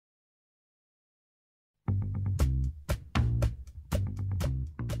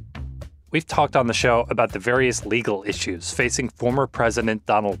we've talked on the show about the various legal issues facing former President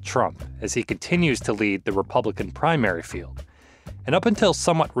Donald Trump as he continues to lead the Republican primary field. And up until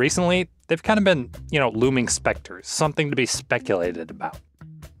somewhat recently, they've kind of been, looming specters, something to be speculated about.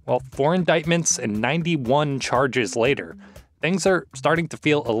 Well, 4 indictments and 91 charges later, things are starting to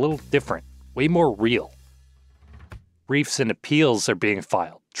feel a little different, way more real. Briefs and appeals are being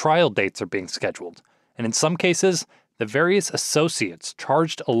filed, trial dates are being scheduled, and in some cases, the various associates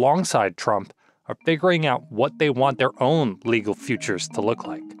charged alongside Trump are figuring out what they want their own legal futures to look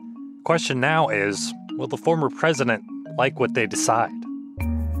like. Question now is, will the former president like what they decide?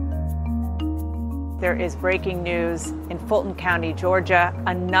 There is breaking news in Fulton County, Georgia,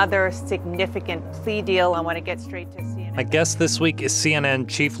 another significant plea deal. I want to get straight to CNN. My guest this week is CNN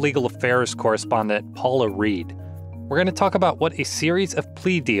Chief Legal Affairs Correspondent Paula Reid. We're going to talk about what a series of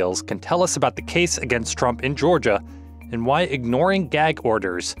plea deals can tell us about the case against Trump in Georgia and why ignoring gag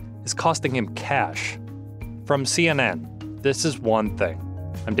orders is costing him cash. From CNN, this is One Thing.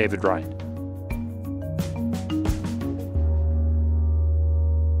 I'm David Ryan.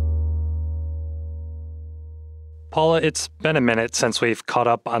 Paula, it's been a minute since we've caught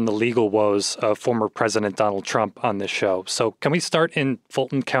up on the legal woes of former President Donald Trump on this show. So can we start in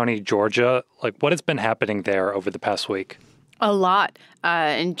Fulton County, Georgia? What has been happening there over the past week? A lot.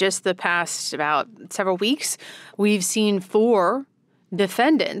 In just the past about several weeks, we've seen 4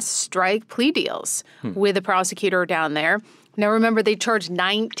 defendants strike plea deals with the prosecutor down there. Now, remember, they charged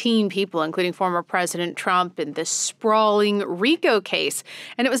 19 people, including former President Trump, in this sprawling RICO case.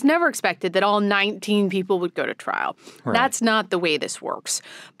 And it was never expected that all 19 people would go to trial. Right. That's not the way this works.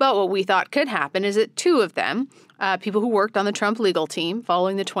 But what we thought could happen is that 2 of them, people who worked on the Trump legal team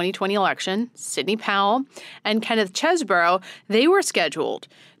following the 2020 election, Sidney Powell and Kenneth Chesebro, they were scheduled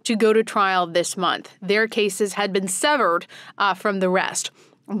to go to trial this month. Their cases had been severed from the rest.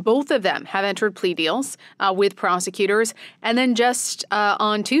 Both of them have entered plea deals with prosecutors. And then just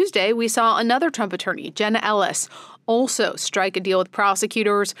on Tuesday, we saw another Trump attorney, Jenna Ellis, also strike a deal with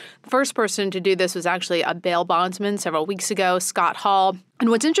prosecutors. The first person to do this was actually a bail bondsman several weeks ago, Scott Hall. And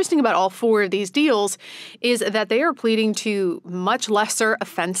what's interesting about all 4 of these deals is that they are pleading to much lesser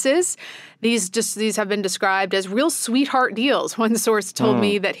offenses. These have been described as real sweetheart deals. One source told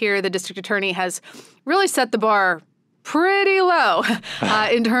me that here the district attorney has really set the bar pretty low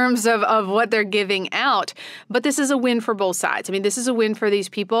in terms of what they're giving out. But this is a win for both sides. I mean, this is a win for these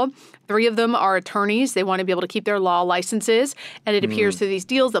people. 3 of them are attorneys. They want to be able to keep their law licenses. And it appears through these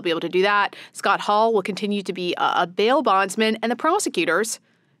deals they'll be able to do that. Scott Hall will continue to be a bail bondsman. And the prosecutors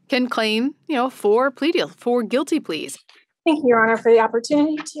can claim, 4 plea deals, 4 guilty pleas. Thank you, Your Honor, for the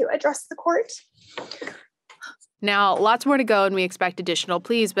opportunity to address the court. Now, lots more to go, and we expect additional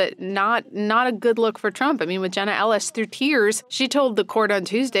pleas, but not a good look for Trump. I mean, with Jenna Ellis, through tears, she told the court on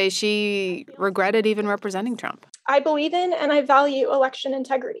Tuesday she regretted even representing Trump. I believe in and I value election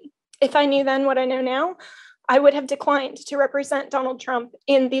integrity. If I knew then what I know now, I would have declined to represent Donald Trump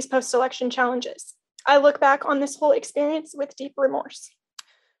in these post-election challenges. I look back on this whole experience with deep remorse.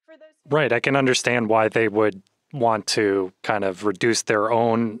 Right. I can understand why they would want to kind of reduce their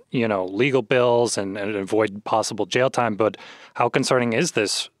own, legal bills and avoid possible jail time. But how concerning is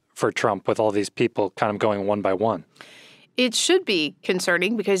this for Trump with all these people kind of going one by one? It should be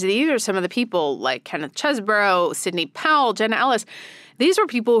concerning because these are some of the people like Kenneth Chesebro, Sidney Powell, Jenna Ellis. These were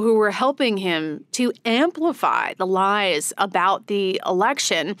people who were helping him to amplify the lies about the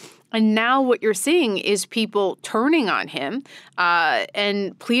election. And now what you're seeing is people turning on him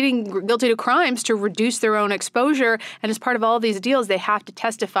and pleading guilty to crimes to reduce their own exposure. And as part of all of these deals, they have to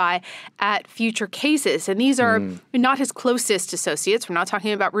testify at future cases. And these are not his closest associates. We're not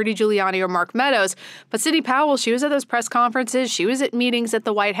talking about Rudy Giuliani or Mark Meadows. But Sidney Powell, she was at those press conferences. She was at meetings at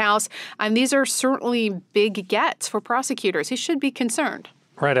the White House. And these are certainly big gets for prosecutors. He should be concerned.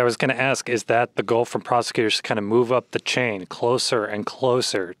 Right. I was going to ask, is that the goal from prosecutors to kind of move up the chain closer and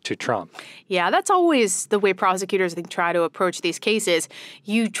closer to Trump? Yeah, that's always the way prosecutors try to approach these cases.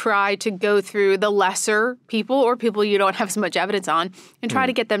 You try to go through the lesser people or people you don't have as much evidence on and try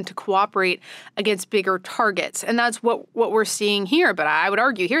to get them to cooperate against bigger targets. And that's what we're seeing here. But I would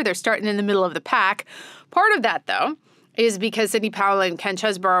argue here they're starting in the middle of the pack. Part of that, though, is because Sidney Powell and Ken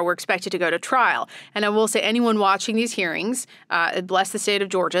Chesebro were expected to go to trial. And I will say anyone watching these hearings, bless the state of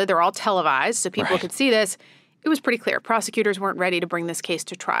Georgia, they're all televised so people could see this. It was pretty clear. Prosecutors weren't ready to bring this case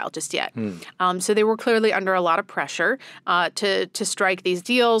to trial just yet. So they were clearly under a lot of pressure to strike these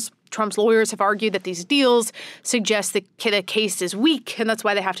deals. Trump's lawyers have argued that these deals suggest that the case is weak, and that's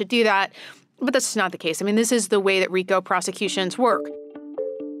why they have to do that. But that's not the case. I mean, this is the way that RICO prosecutions work.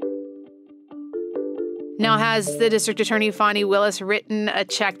 Now, has the district attorney, Fani Willis, written a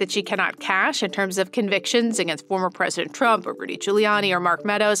check that she cannot cash in terms of convictions against former President Trump or Rudy Giuliani or Mark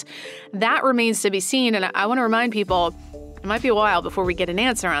Meadows? That remains to be seen. And I want to remind people, it might be a while before we get an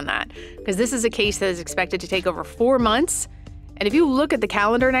answer on that, because this is a case that is expected to take over 4 months. And if you look at the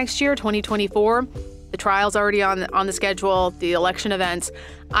calendar next year, 2024, the trial's already on the schedule, the election events.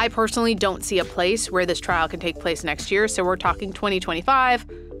 I personally don't see a place where this trial can take place next year. So we're talking 2025,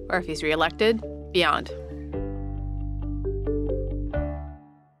 or if he's reelected, beyond.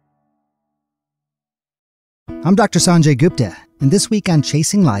 I'm Dr. Sanjay Gupta, and this week on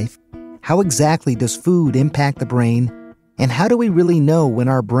Chasing Life, how exactly does food impact the brain, and how do we really know when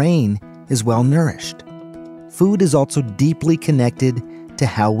our brain is well nourished? Food is also deeply connected to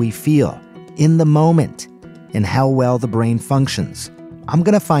how we feel in the moment and how well the brain functions. I'm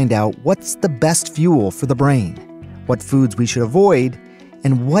going to find out what's the best fuel for the brain, what foods we should avoid,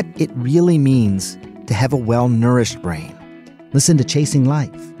 and what it really means to have a well-nourished brain. Listen to Chasing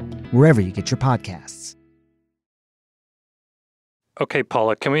Life, wherever you get your podcasts. Okay,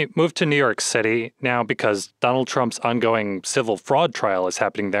 Paula, can we move to New York City now, because Donald Trump's ongoing civil fraud trial is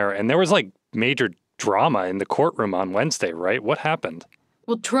happening there, and there was major drama in the courtroom on Wednesday, right? What happened?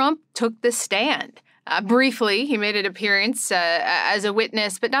 Well, Trump took the stand. Briefly, he made an appearance as a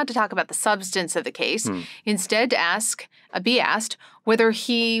witness, but not to talk about the substance of the case. Instead, to be asked whether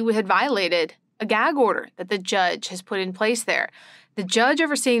he had violated a gag order that the judge has put in place there. The judge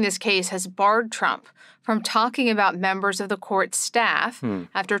overseeing this case has barred Trump from talking about members of the court staff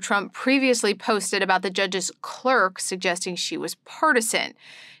after Trump previously posted about the judge's clerk suggesting she was partisan.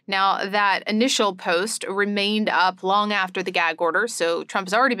 Now, that initial post remained up long after the gag order, so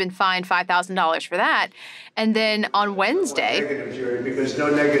Trump's already been fined $5,000 for that. And then on Wednesday... Negative jury, because no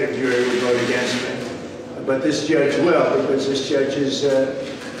negative jury would vote against me. But this judge will, because this judge is a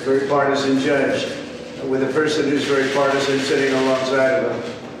very partisan judge, with a person who's very partisan sitting alongside of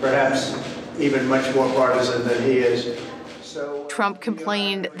him, perhaps even much more partisan than he is. So Trump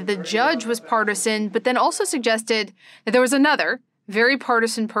complained that the judge was partisan, but then also suggested that there was another very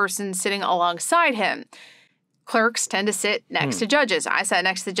partisan person sitting alongside him. Clerks tend to sit next to judges. I sat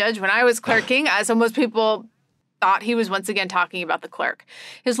next to the judge when I was clerking, so most people thought he was once again talking about the clerk.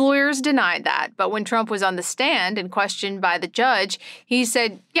 His lawyers denied that, but when Trump was on the stand and questioned by the judge, he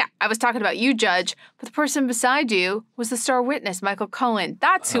said, yeah, I was talking about you, Judge, but the person beside you was the star witness, Michael Cohen.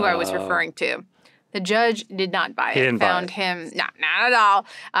 That's who I was referring to. The judge did not buy it. Found him, not at all,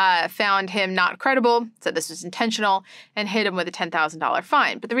 found him not credible, said this was intentional, and hit him with a $10,000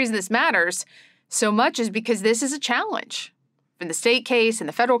 fine. But the reason this matters so much is because this is a challenge. In the state case, in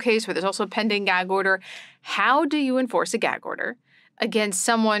the federal case, where there's also a pending gag order, how do you enforce a gag order against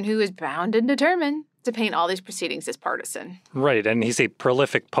someone who is bound and determined to paint all these proceedings as partisan? Right, and he's a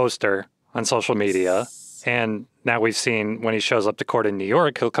prolific poster on social media. And now we've seen when he shows up to court in New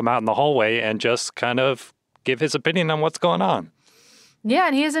York, he'll come out in the hallway and just kind of give his opinion on what's going on. Yeah,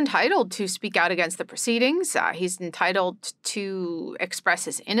 and he is entitled to speak out against the proceedings. He's entitled to express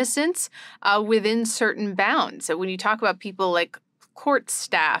his innocence within certain bounds. So when you talk about people like court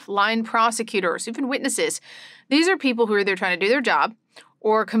staff, line prosecutors, even witnesses, these are people who are either trying to do their job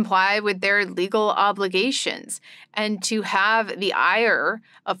or comply with their legal obligations. And to have the ire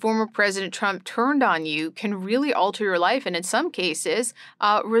of former President Trump turned on you can really alter your life and in some cases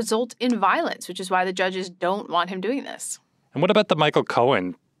result in violence, which is why the judges don't want him doing this. And what about the Michael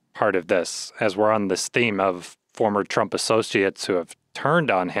Cohen part of this, as we're on this theme of former Trump associates who have turned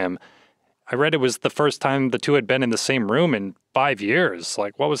on him? I read it was the first time the two had been in the same room in 5 years.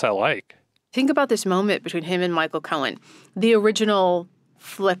 What was that like? Think about this moment between him and Michael Cohen, the original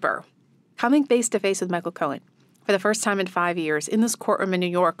flipper, coming face-to-face with Michael Cohen for the first time in 5 years in this courtroom in New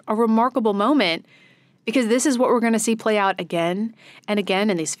York, a remarkable moment because this is what we're going to see play out again and again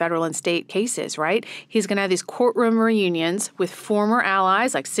in these federal and state cases, right? He's going to have these courtroom reunions with former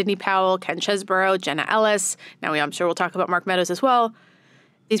allies like Sidney Powell, Ken Chesebro, Jenna Ellis. Now, I'm sure we'll talk about Mark Meadows as well.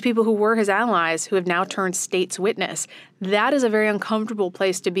 These people who were his allies who have now turned state's witness. That is a very uncomfortable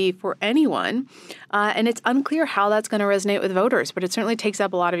place to be for anyone. And it's unclear how that's going to resonate with voters, but it certainly takes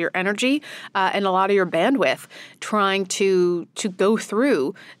up a lot of your energy and a lot of your bandwidth trying to go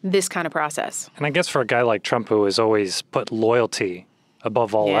through this kind of process. And I guess for a guy like Trump who has always put loyalty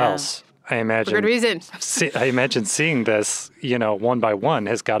above all else, I imagine. For good reason. I imagine seeing this, one by one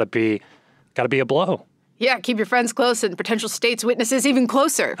has got to be a blow. Yeah, keep your friends close and potential state's witnesses even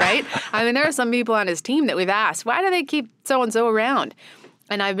closer, right? I mean, there are some people on his team that we've asked, why do they keep so-and-so around?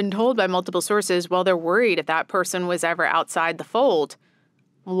 And I've been told by multiple sources, well, they're worried if that person was ever outside the fold,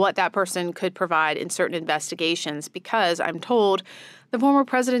 what that person could provide in certain investigations, because I'm told the former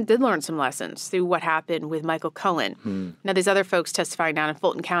president did learn some lessons through what happened with Michael Cohen. Now, these other folks testifying down in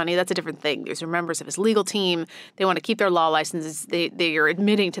Fulton County, that's a different thing. These are members of his legal team. They want to keep their law licenses. They are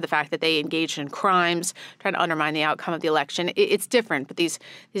admitting to the fact that they engaged in crimes, trying to undermine the outcome of the election. It's different, but these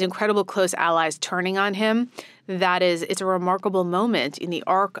incredible close allies turning on him, it's a remarkable moment in the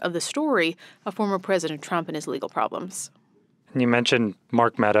arc of the story of former President Trump and his legal problems. And you mentioned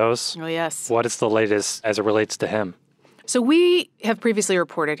Mark Meadows. Oh, yes. What is the latest as it relates to him? So we have previously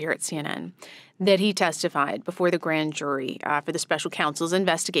reported here at CNN that he testified before the grand jury for the special counsel's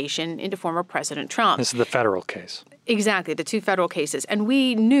investigation into former President Trump. This is the federal case. Exactly, the two federal cases. And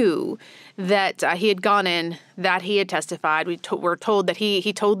we knew that he had gone in, that he had testified. We're told that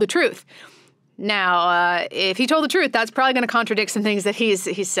he told the truth. Now, if he told the truth, that's probably going to contradict some things that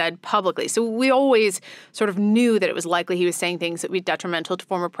he's said publicly. So we always sort of knew that it was likely he was saying things that would be detrimental to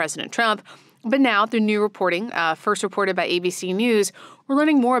former President Trump. But now, through new reporting, first reported by ABC News, we're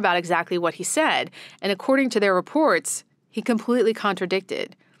learning more about exactly what he said. And according to their reports, he completely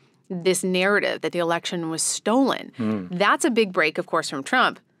contradicted this narrative that the election was stolen. That's a big break, of course, from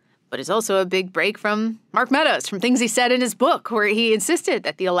Trump. But it's also a big break from Mark Meadows, from things he said in his book where he insisted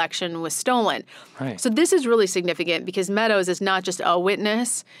that the election was stolen. Right. So this is really significant because Meadows is not just a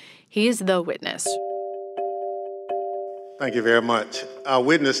witness, he is the witness. Thank you very much. Our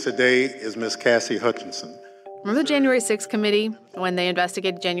witness today is Ms. Cassie Hutchinson. Remember the January 6th committee? When they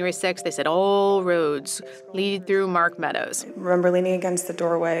investigated January 6th, they said all roads lead through Mark Meadows. I remember leaning against the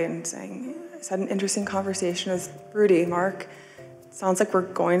doorway and saying, I just had an interesting conversation with Rudy. Mark, sounds like we're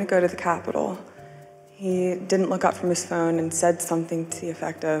going to go to the Capitol. He didn't look up from his phone and said something to the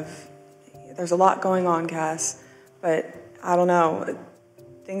effect of, there's a lot going on, Cass, but I don't know,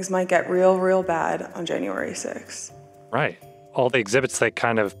 things might get real bad on January 6th. Right. All the exhibits that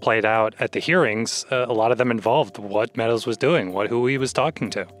kind of played out at the hearings, a lot of them involved what Meadows was doing, who he was talking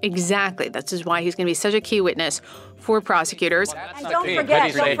to. Exactly. That's just why he's going to be such a key witness for prosecutors. And don't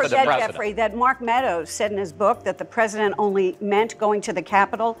forget, Jeffrey, that Mark Meadows said in his book that the president only meant going to the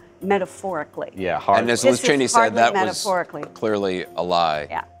Capitol metaphorically. Yeah, and as Liz Cheney said, that was clearly a lie.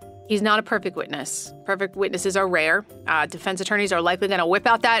 Yeah. He's not a perfect witness. Perfect witnesses are rare. Defense attorneys are likely going to whip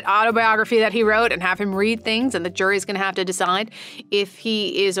out that autobiography that he wrote and have him read things, and the jury's going to have to decide if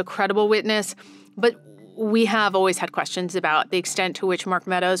he is a credible witness. But we have always had questions about the extent to which Mark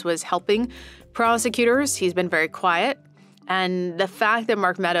Meadows was helping prosecutors. He's been very quiet. And the fact that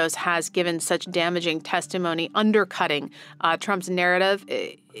Mark Meadows has given such damaging testimony undercutting Trump's narrative,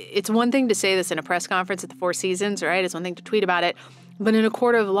 it's one thing to say this in a press conference at the Four Seasons, right? It's one thing to tweet about it. But in a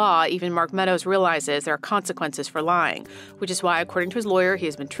court of law, even Mark Meadows realizes there are consequences for lying, which is why, according to his lawyer, he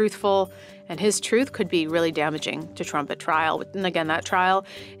has been truthful, and his truth could be really damaging to Trump at trial. And again, that trial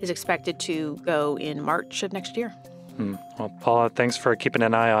is expected to go in March of next year. Well, Paula, thanks for keeping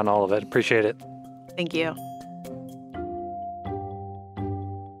an eye on all of it. Appreciate it. Thank you.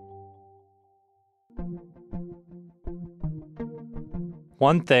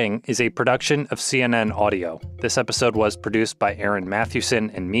 One Thing is a production of CNN Audio. This episode was produced by Aaron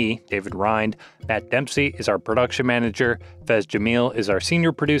Mathewson and me, David Rind. Matt Dempsey is our production manager. Fez Jamil is our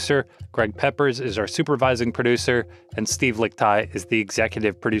senior producer. Greg Peppers is our supervising producer. And Steve Lichtai is the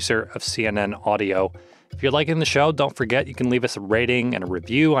executive producer of CNN Audio. If you're liking the show, don't forget you can leave us a rating and a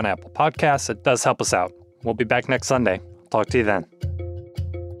review on Apple Podcasts. It does help us out. We'll be back next Sunday. Talk to you then.